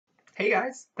Hey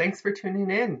guys, thanks for tuning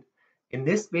in. In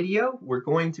this video, we're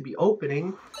going to be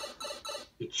opening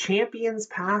a Champions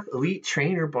Path Elite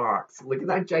Trainer box. Look at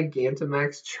that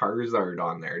Gigantamax Charizard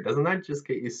on there. Doesn't that just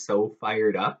get you so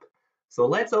fired up? So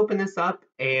let's open this up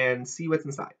and see what's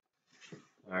inside.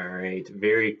 All right,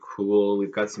 very cool.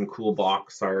 We've got some cool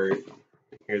box art.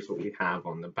 Here's what we have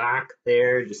on the back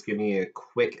there. Just give me a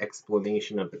quick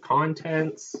explanation of the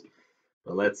contents.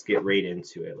 But let's get right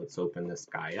into it. Let's open this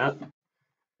guy up.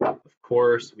 Of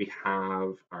course, we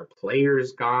have our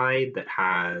player's guide that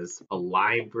has a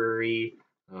library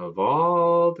of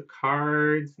all the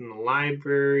cards in the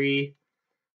library.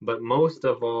 But most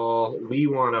of all, we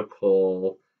want to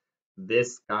pull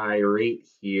this guy right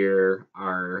here,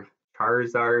 our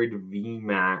Charizard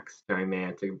VMAX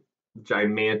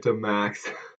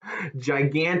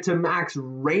Gigantamax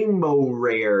Rainbow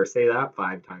Rare. Say that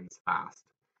 5 times fast.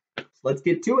 So let's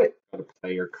get to it. Got a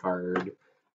player card.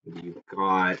 We've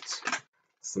got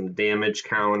some damage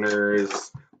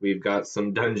counters. We've got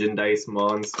some Dungeon Dice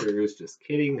monsters. Just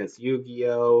kidding, that's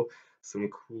Yu-Gi-Oh! Some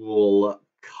cool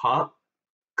cup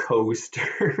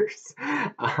coasters.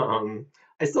 I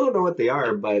still don't know what they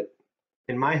are, but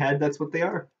in my head, that's what they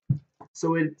are.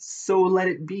 So let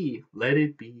it be. Let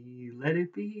it be. Let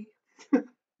it be.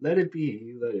 Let it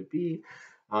be. Let it be.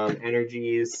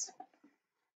 Energies.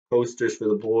 Posters for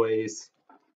the boys.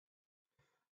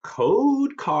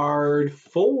 Code card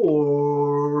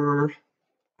for,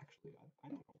 actually, I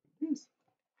don't know what it is.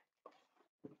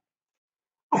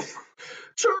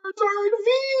 Charizard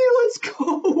V, let's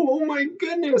go. Oh my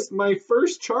goodness, my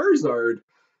first Charizard.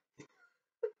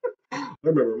 I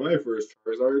remember my first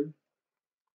Charizard.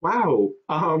 Wow.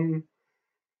 Oh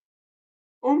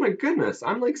my goodness,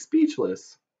 I'm like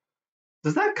speechless.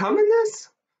 Does that come in this?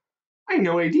 I had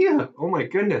no idea. Oh my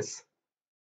goodness.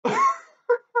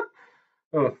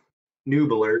 Oh, noob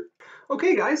alert.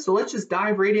 Okay, guys, so let's just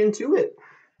dive right into it.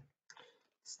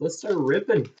 So let's start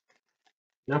ripping.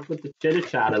 Enough with the chitter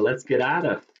chatter. Let's get at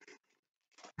it.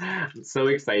 I'm so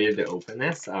excited to open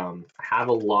this. I have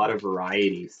a lot of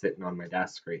variety sitting on my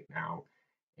desk right now,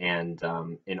 and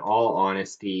in all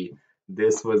honesty,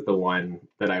 this was the one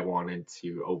that I wanted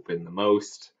to open the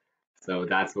most. So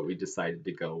that's what we decided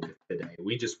to go with today.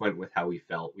 We just went with how we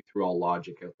felt. We threw all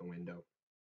logic out the window.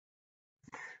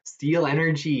 Steel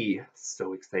Energy.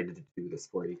 So excited to do this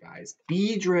for you guys.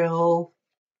 Beedrill,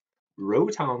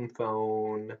 Rotom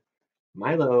Phone,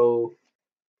 Milo,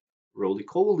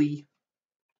 Roly-Coly,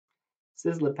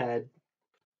 Sizzlipede,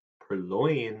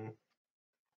 Purloin,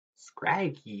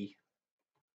 Scraggy,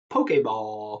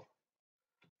 Pokeball,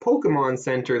 Pokemon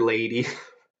Center Lady,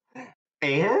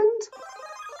 and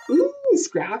ooh,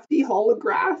 Scrafty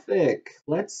Holographic.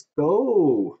 Let's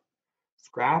go.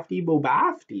 Scrafty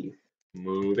Bobafty.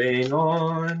 Moving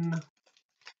on.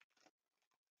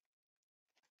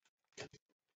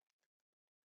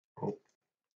 Oh.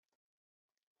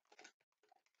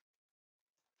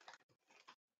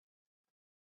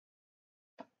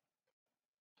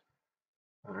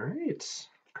 All right.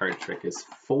 Card trick is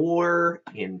 4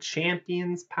 in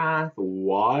Champions Path,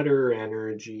 Water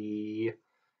Energy,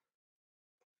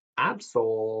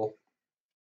 Absol,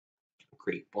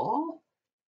 Great Ball,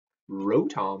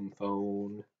 Rotom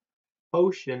Phone,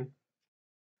 Potion,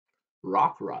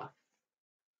 Rockruff,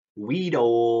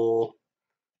 Weedle,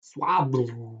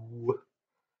 Swablu,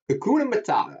 Hakuna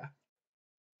Matata,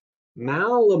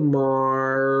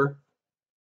 Malamar,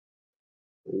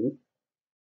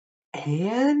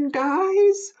 and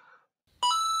guys,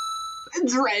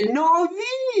 Dreadnought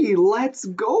V! Let's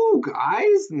go,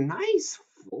 guys! Nice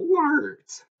full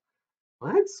art.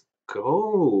 Let's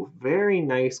go. Very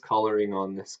nice coloring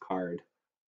on this card.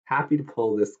 Happy to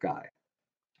pull this guy.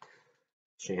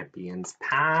 Champions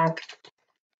Path.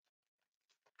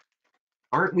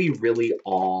 Aren't we really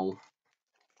all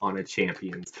on a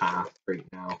Champions Path right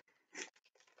now?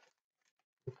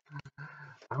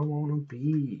 I want to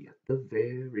be the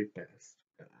very best.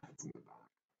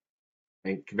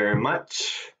 Thank you very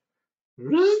much.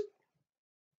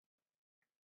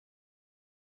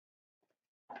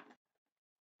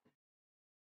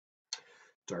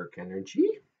 Dark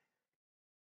Energy.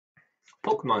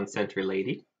 Pokemon Center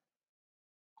Lady.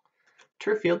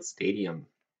 Turffield Stadium.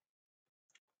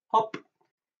 Hop.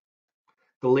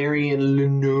 Galarian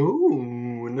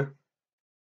Linoone.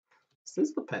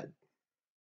 Sizzlipede.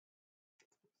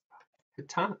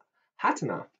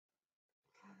 Hatana.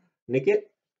 Nickit.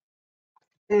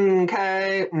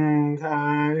 Okay.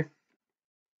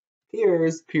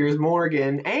 Piers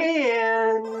Morgan,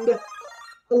 and a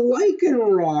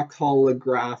Lycanroc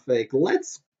holographic.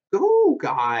 Let's go,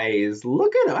 guys.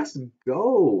 Look at us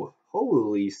go.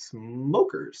 Holy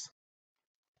smokers.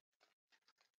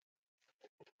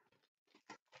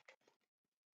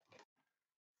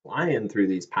 flying through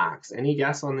these packs. Any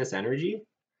guess on this energy?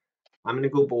 I'm going to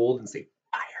go bold and say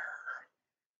fire.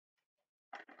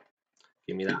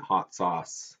 Give me that hot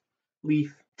sauce.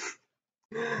 Leaf.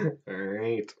 All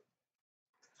right.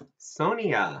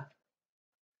 Sonia.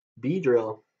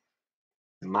 Beedrill.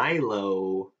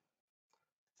 Milo.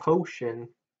 Potion.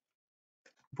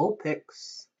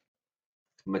 Vulpix.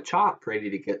 Machop, ready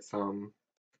to get some.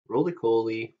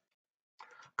 Roly-Poly.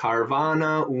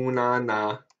 Carvana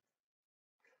Unana.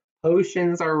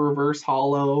 Potions are reverse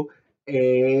hollow.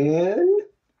 And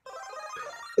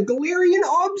a Galarian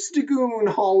Obstagoon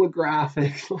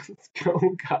holographic. Let's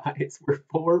go, guys. We're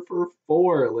 4 for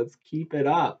 4. Let's keep it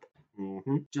up.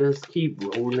 Just keep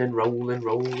rolling, rolling,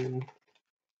 rolling.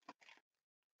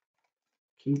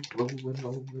 Keep rolling,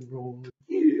 rolling, rolling.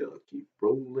 Yeah, keep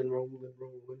rolling, rolling,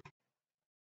 rolling.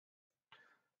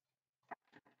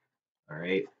 All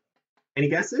right. Any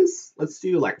guesses? Let's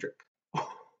do electric.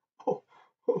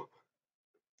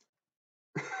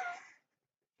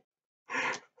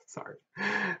 Sorry.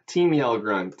 Team Yell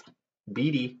Grunt.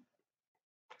 Beatty.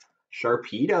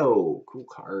 Sharpedo. Cool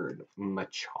card.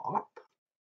 Machop.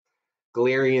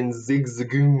 Galarian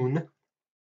Zigzagoon.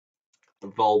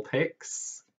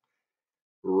 Vulpix.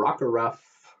 Rockruff.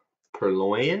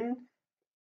 Purloin.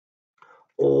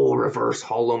 Oh, reverse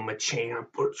hollow Machamp.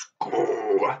 Let's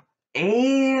go.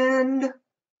 And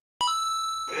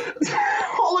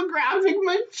holographic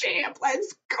Machamp.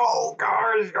 Let's go,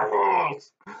 guys.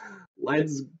 Yes.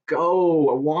 Let's go.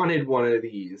 I wanted one of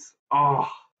these. Oh,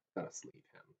 gotta sleep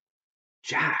him.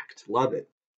 Jacked. Love it.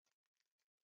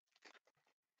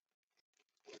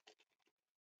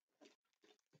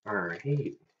 All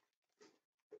right.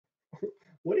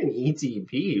 What an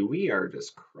ETP. We are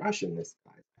just crushing this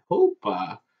guy.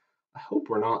 I hope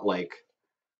we're not like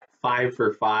 5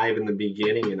 for 5 in the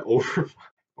beginning and over 5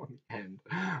 on the end.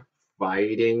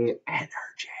 Fighting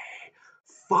energy.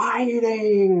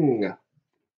 Fighting.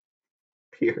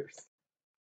 Pierce.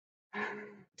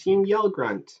 Team Yell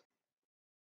Grunt.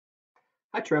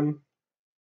 Hatchram.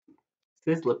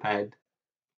 Sizzlipede.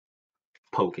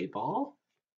 Pokeball.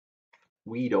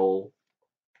 Weedle.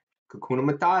 Kakuna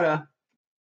Matata.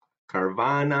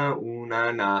 Carvana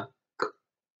Unana.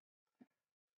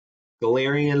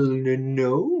 Galarian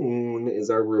Linoone is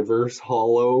our reverse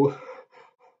hollow.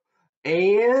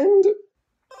 And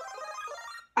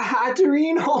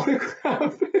Hatterene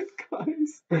holographic,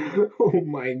 guys. Oh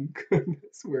my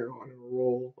goodness, we're on a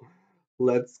roll.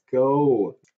 Let's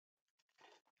go.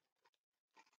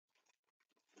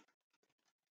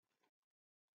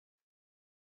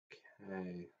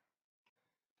 Okay.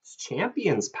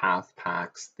 Champions Path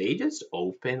packs, they just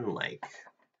open like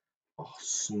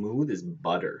smooth as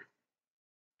butter.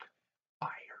 Fire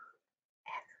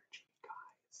energy,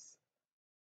 guys.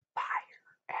 Fire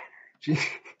energy.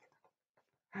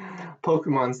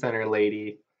 Pokemon Center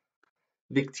lady.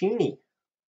 Victini.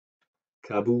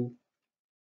 Kaboo.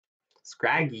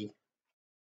 Scraggy.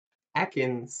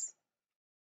 Ekans.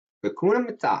 Hakuna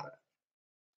Matata.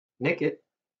 Nickit.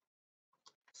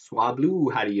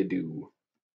 Swablu, how do you do?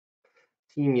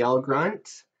 Team Yell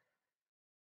Grunt.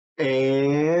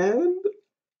 And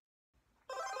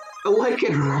a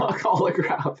Lycan Rock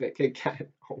holographic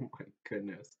again. Oh my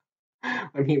goodness.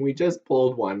 I mean, we just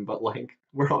pulled one, but like,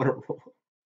 we're on a roll.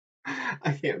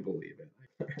 I can't believe it.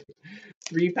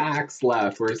 3 packs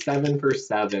left. We're 7 for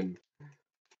 7.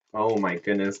 Oh my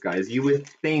goodness, guys. You would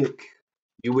think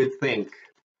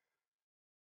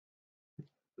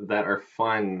that our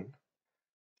fun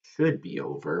should be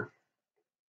over.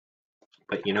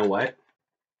 But you know what?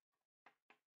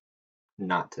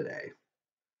 Not today.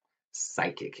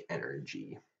 Psychic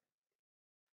energy.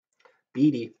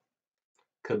 Beatty.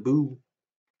 Kaboo.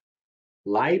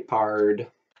 Lipard.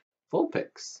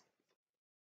 Vulpix.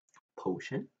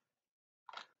 Potion.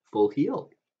 Full heal.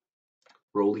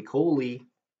 Roly-Poly.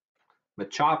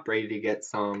 Machop, ready to get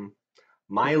some.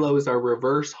 Milo's our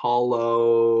reverse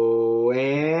hollow.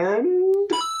 And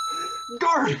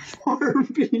Garden Farm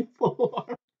people.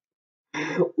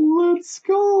 Let's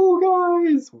go,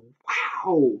 guys.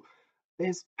 Wow.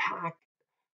 This pack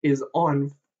is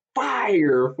on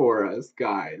fire for us,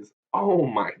 guys. Oh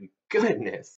my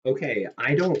goodness. Okay,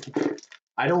 I don't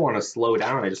want to slow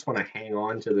down. I just want to hang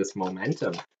on to this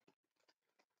momentum.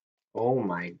 Oh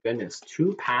my goodness.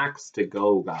 2 packs to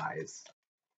go, guys.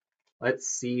 Let's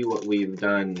see what we've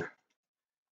done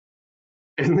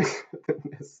in this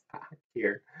pack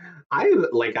here. I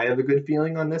have a good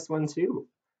feeling on this one too.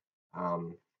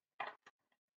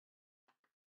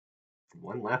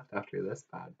 One left after this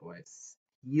bad boy.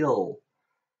 Steel.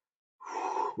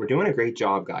 We're doing a great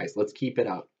job, guys. Let's keep it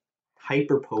up.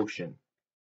 Hyper Potion.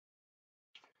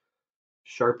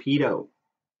 Sharpedo.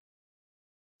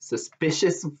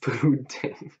 Suspicious Food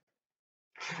Tin.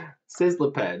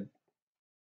 Sizzlipede.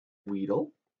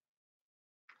 Weedle.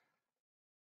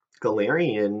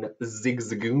 Galarian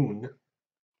Zigzagoon.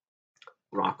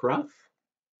 Rockruff.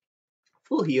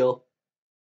 Full Heal.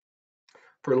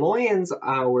 For Loyans,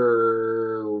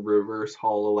 our reverse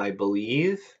holo, I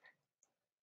believe.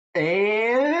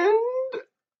 And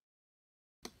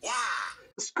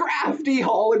Scrafty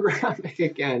holographic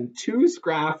again. 2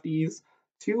 Scrafties,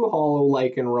 2 holo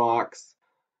Lycanrocs.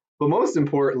 But most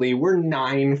importantly, we're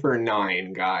 9 for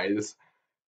 9, guys.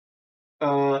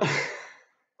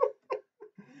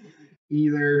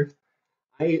 Either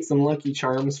I ate some Lucky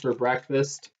Charms for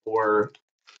breakfast, or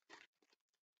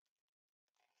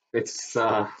it's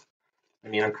I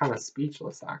mean, I'm kind of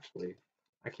speechless, actually.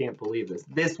 I can't believe this.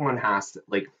 This one has to,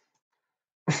 like,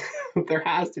 there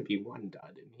has to be one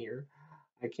dud in here.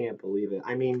 I can't believe it.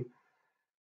 I mean,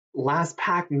 last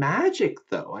pack magic,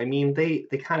 though. I mean, they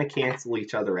kind of cancel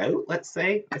each other out, let's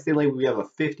say. I say, like, we have a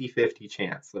 50-50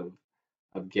 chance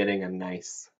of getting a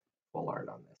nice full art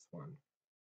on this one.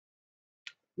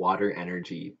 Water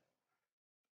Energy.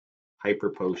 Hyper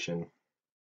Potion.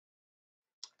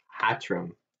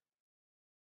 Hatchram.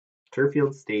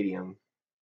 Turffield Stadium.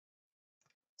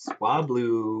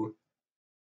 Swablu.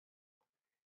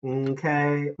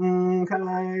 Okay.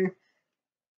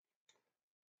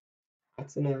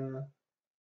 Hatsuna.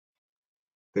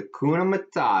 Hakuna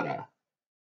Matata.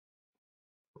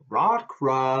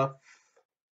 Rockruff.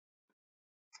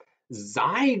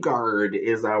 Zygarde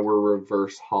is our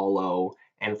reverse holo.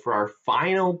 And for our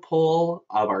final pull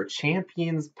of our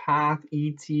Champions Path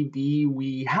ETB,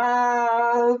 we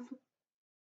have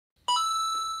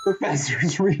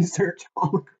Professor's Research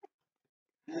hologram.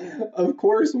 Of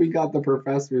course we got the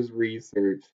Professor's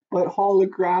Research, but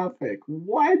holographic.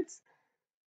 What?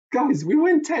 Guys, we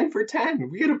went 10 for 10.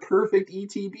 We had a perfect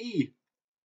ETB.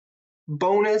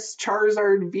 Bonus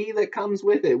Charizard V that comes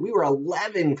with it. We were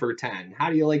 11 for 10.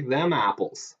 How do you like them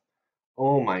apples?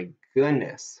 Oh my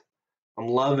goodness. I'm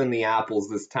loving the apples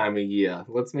this time of year.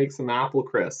 Let's make some apple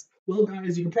crisp. Well,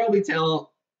 guys, you can probably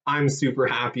tell I'm super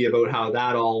happy about how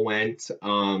that all went.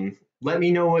 Let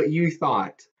me know what you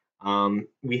thought.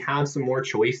 We have some more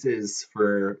choices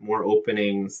for more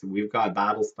openings. We've got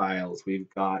Battle Styles, we've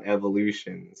got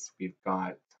Evolutions, we've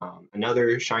got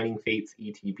another Shining Fates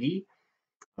ETB.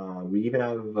 We even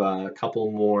have a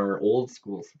couple more old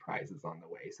school surprises on the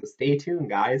way, so stay tuned,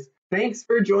 guys. Thanks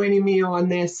for joining me on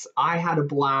this. I had a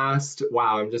blast.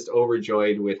 Wow, I'm just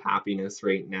overjoyed with happiness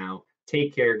right now.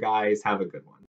 Take care, guys. Have a good one.